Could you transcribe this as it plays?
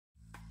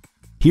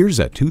Here's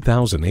a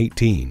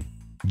 2018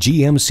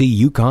 GMC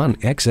Yukon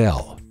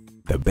XL.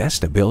 The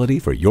best ability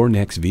for your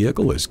next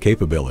vehicle is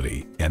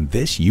capability, and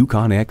this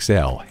Yukon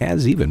XL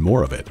has even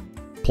more of it.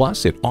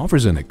 Plus, it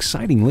offers an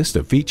exciting list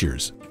of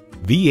features: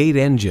 V8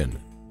 engine,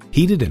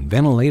 heated and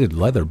ventilated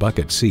leather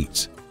bucket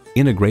seats,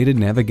 integrated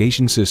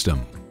navigation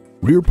system,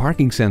 rear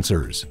parking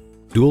sensors,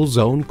 dual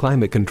zone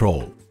climate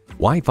control,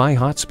 Wi-Fi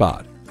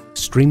hotspot,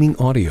 streaming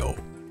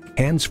audio,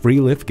 hands-free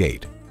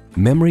liftgate,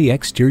 memory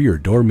exterior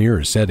door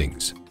mirror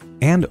settings,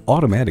 and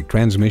automatic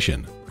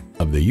transmission.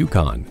 Of the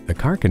Yukon, the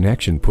Car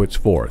Connection puts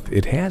forth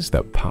it has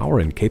the power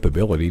and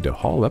capability to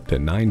haul up to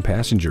 9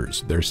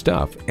 passengers, their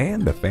stuff,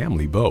 and the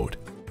family boat.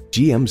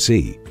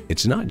 GMC,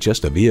 it's not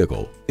just a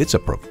vehicle, it's a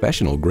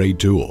professional-grade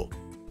tool.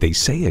 They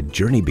say a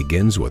journey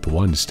begins with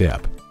one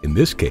step. In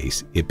this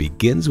case, it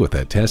begins with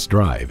a test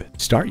drive.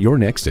 Start your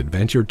next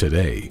adventure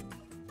today.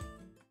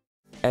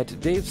 At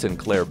Dave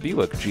Sinclair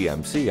Buick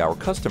GMC, our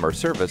customer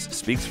service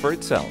speaks for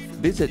itself.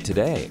 Visit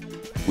today.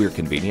 We're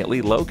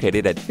conveniently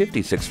located at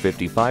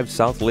 5655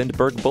 South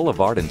Lindbergh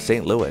Boulevard in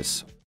St. Louis.